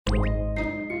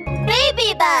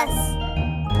Baby Bus!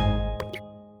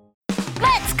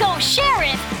 Let's go,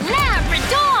 Sheriff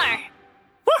Labrador!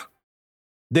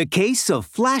 The case of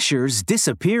Flasher's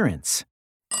disappearance.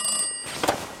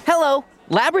 Hello,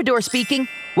 Labrador speaking.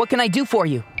 What can I do for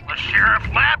you? Sheriff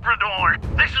Labrador,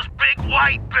 this is Big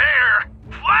White Bear.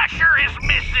 Flasher is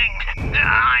missing.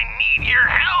 I need your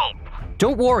help.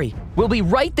 Don't worry, we'll be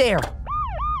right there.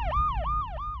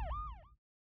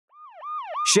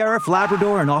 Sheriff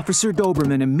Labrador and Officer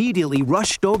Doberman immediately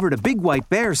rushed over to Big White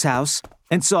Bear's house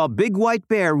and saw Big White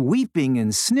Bear weeping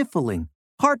and sniffling,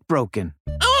 heartbroken.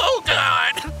 Oh,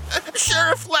 God!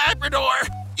 Sheriff Labrador,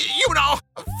 you know,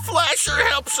 Flasher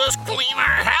helps us clean our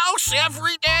house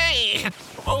every day.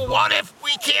 What if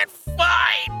we can't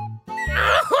find?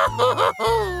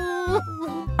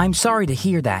 I'm sorry to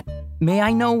hear that. May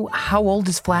I know how old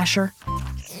is Flasher?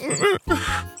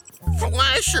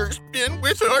 Flasher's been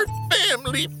with our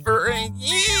family for a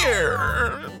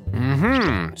year.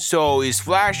 So is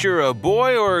Flasher a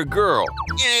boy or a girl?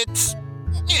 It's...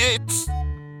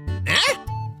 Eh?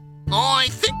 Oh, I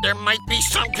think there might be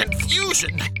some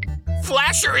confusion.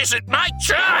 Flasher isn't my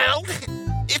child.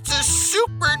 It's a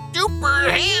super-duper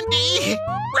handy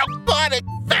robotic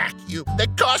vacuum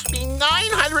that cost me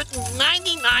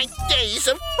 999 days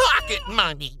of pocket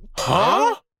money.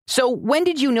 Huh? So when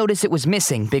did you notice it was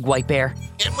missing, Big White Bear?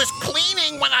 It was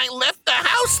cleaning when I left the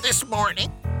house this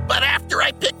morning. But after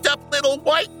I picked up Little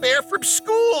White Bear from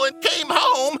school and came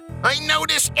home, I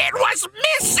noticed it was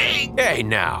missing! Hey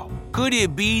now, could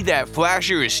it be that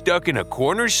Flasher is stuck in a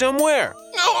corner somewhere?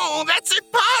 No, that's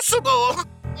impossible!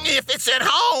 If it's at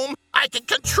home, I can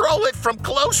control it from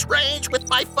close range with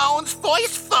my phone's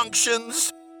voice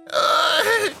functions.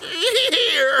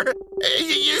 Here.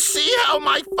 You see how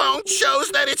my phone shows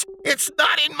that it's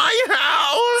not in my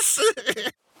house?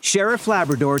 Sheriff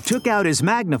Labrador took out his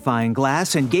magnifying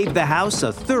glass and gave the house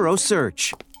a thorough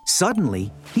search.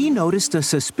 Suddenly, he noticed a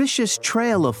suspicious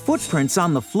trail of footprints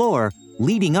on the floor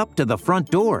leading up to the front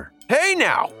door. Hey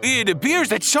now, it appears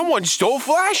that someone stole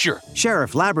Flasher.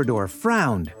 Sheriff Labrador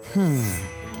frowned.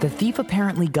 The thief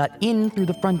apparently got in through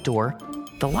the front door.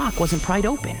 The lock wasn't pried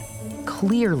open.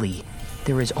 Clearly,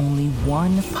 there is only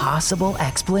one possible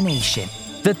explanation.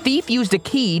 The thief used a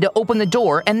key to open the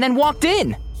door and then walked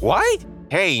in. What?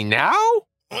 Hey now?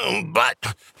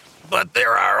 But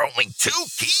there are only 2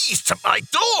 keys to my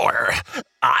door.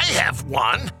 I have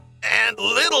one, and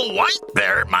Little White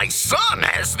Bear, my son,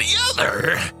 has the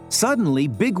other. Suddenly,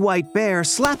 Big White Bear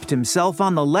slapped himself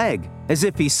on the leg, as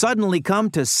if he suddenly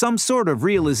come to some sort of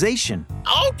realization.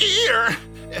 Oh dear!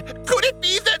 Could it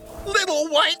be that Little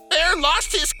White Bear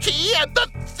lost his key and the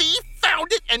thief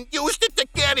found it and used it to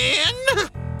get in?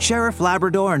 Sheriff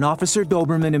Labrador and Officer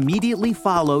Doberman immediately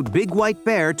followed Big White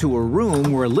Bear to a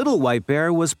room where Little White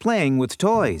Bear was playing with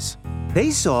toys.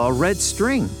 They saw a red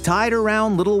string tied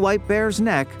around Little White Bear's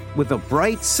neck with a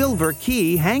bright silver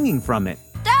key hanging from it.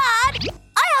 Dad,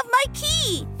 I have my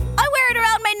key. I wear it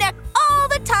around my neck all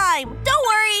the time. Don't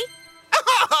worry.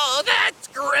 Oh, that's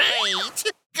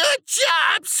great! Good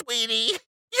job, sweetie.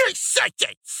 You're such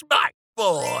a smart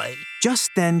boy.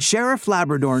 Just then, Sheriff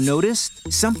Labrador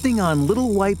noticed something on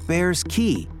Little White Bear's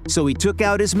key, so he took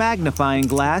out his magnifying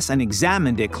glass and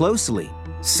examined it closely.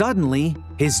 Suddenly,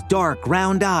 his dark,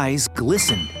 round eyes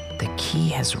glistened. The key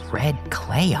has red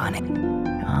clay on it.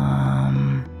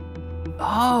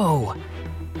 Oh,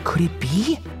 could it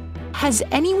be? Has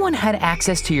anyone had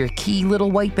access to your key, Little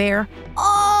White Bear?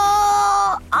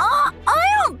 I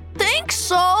don't think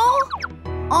so.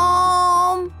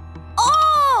 Oh,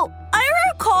 I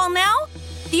recall now.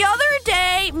 The other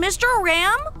day, Mr.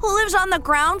 Ram, who lives on the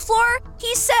ground floor,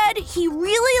 he said he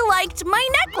really liked my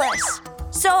necklace.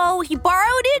 So he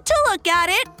borrowed it to look at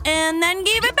it and then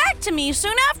gave it back to me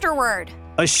soon afterward.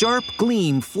 A sharp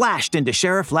gleam flashed into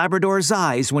Sheriff Labrador's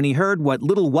eyes when he heard what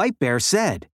Little White Bear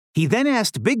said. He then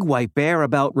asked Big White Bear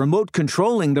about remote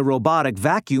controlling the robotic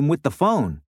vacuum with the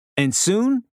phone. And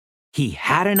soon, he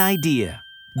had an idea.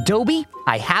 Dobie,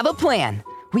 I have a plan.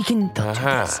 We can do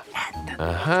this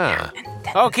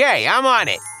Okay, I'm on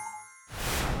it.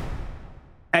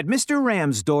 At Mr.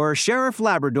 Ram's door, Sheriff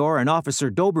Labrador and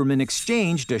Officer Doberman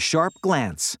exchanged a sharp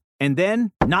glance and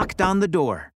then knocked on the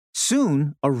door.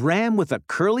 Soon, a ram with a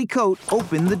curly coat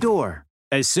opened the door.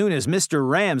 As soon as Mr.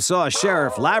 Ram saw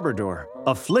Sheriff Labrador,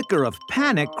 a flicker of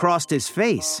panic crossed his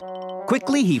face.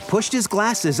 Quickly, he pushed his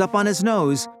glasses up on his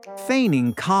nose,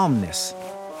 feigning calmness.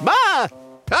 Bah!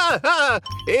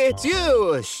 It's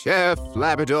you, Sheriff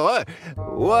Labrador.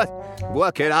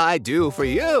 What can I do for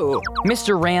you?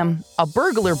 Mr. Ram, a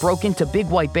burglar broke into Big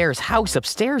White Bear's house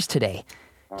upstairs today.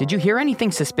 Did you hear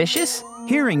anything suspicious?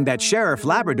 Hearing that Sheriff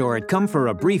Labrador had come for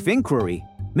a brief inquiry,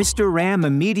 Mr. Ram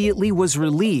immediately was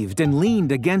relieved and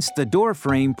leaned against the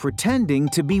doorframe, pretending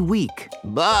to be weak.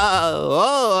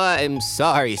 I'm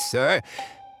sorry, sir.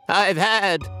 I've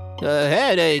had a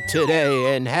headache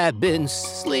today and have been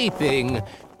sleeping,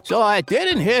 so I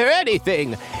didn't hear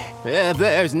anything. If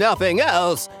there's nothing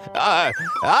else,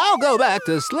 I'll go back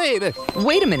to sleep.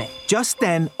 Wait a minute. Just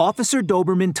then, Officer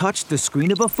Doberman touched the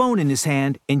screen of a phone in his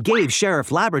hand and gave Sheriff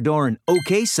Labrador an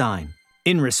OK sign.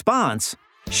 In response,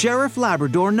 Sheriff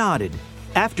Labrador nodded.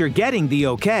 After getting the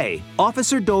OK,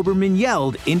 Officer Doberman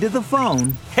yelled into the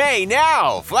phone, Hey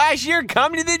now, Flasher,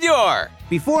 come to the door.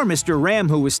 Before Mr. Ram,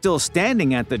 who was still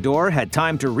standing at the door, had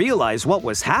time to realize what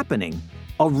was happening,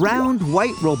 a round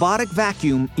white robotic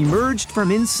vacuum emerged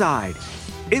from inside.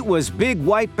 It was Big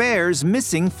White Bear's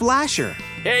missing Flasher.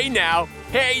 Hey now,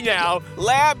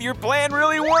 Lab, your plan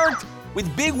really worked.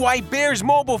 With Big White Bear's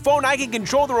mobile phone, I can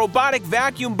control the robotic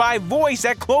vacuum by voice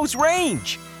at close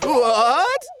range.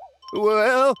 What?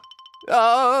 Well,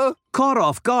 Caught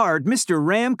off guard, Mr.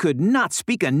 Ram could not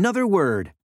speak another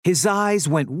word. His eyes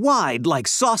went wide like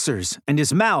saucers, and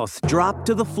his mouth dropped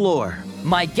to the floor.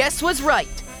 My guess was right.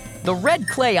 The red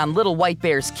clay on Little White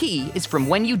Bear's key is from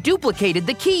when you duplicated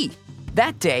the key.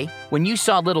 That day, when you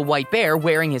saw Little White Bear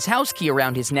wearing his house key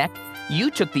around his neck, you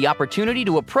took the opportunity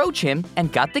to approach him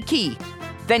and got the key.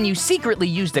 Then you secretly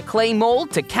used a clay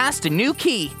mold to cast a new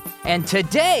key. And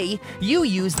today, you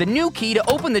used the new key to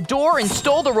open the door and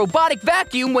stole the robotic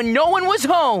vacuum when no one was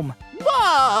home.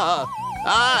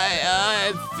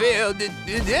 I feel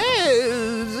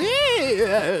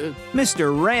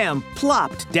Mr. Ram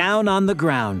plopped down on the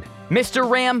ground. Mr.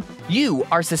 Ram, you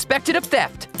are suspected of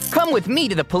theft. Come with me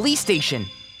to the police station.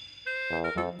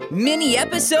 Mini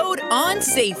episode on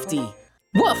safety.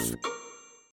 Woof!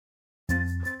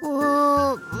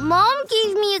 Mom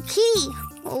gave me a key.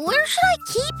 Where should I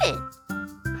keep it?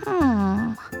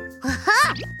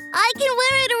 Aha! I can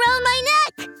wear it around my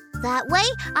neck. That way,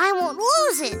 I won't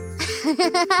lose it.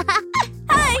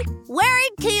 Hey, wearing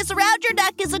keys around your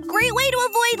neck is a great way to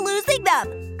avoid losing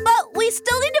them. But we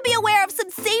still need to be aware of some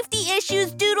safety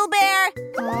issues, Doodle Bear.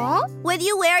 Huh? When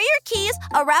you wear your keys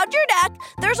around your neck,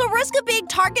 there's a risk of being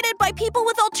targeted by people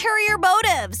with ulterior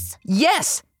motives.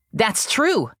 Yes, that's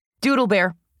true. Doodle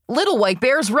Bear, Little White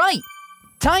Bear's right.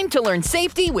 Time to learn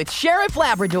safety with Sheriff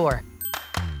Labrador.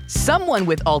 Someone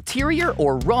with ulterior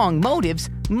or wrong motives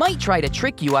might try to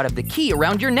trick you out of the key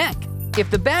around your neck. If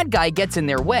the bad guy gets in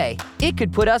their way, it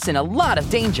could put us in a lot of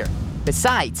danger.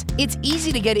 Besides, it's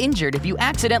easy to get injured if you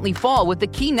accidentally fall with the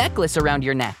key necklace around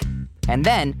your neck. And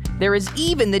then, there is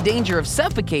even the danger of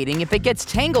suffocating if it gets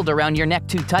tangled around your neck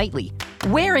too tightly.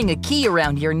 Wearing a key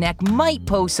around your neck might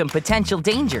pose some potential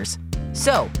dangers.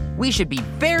 So, we should be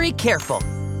very careful.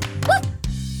 Woof!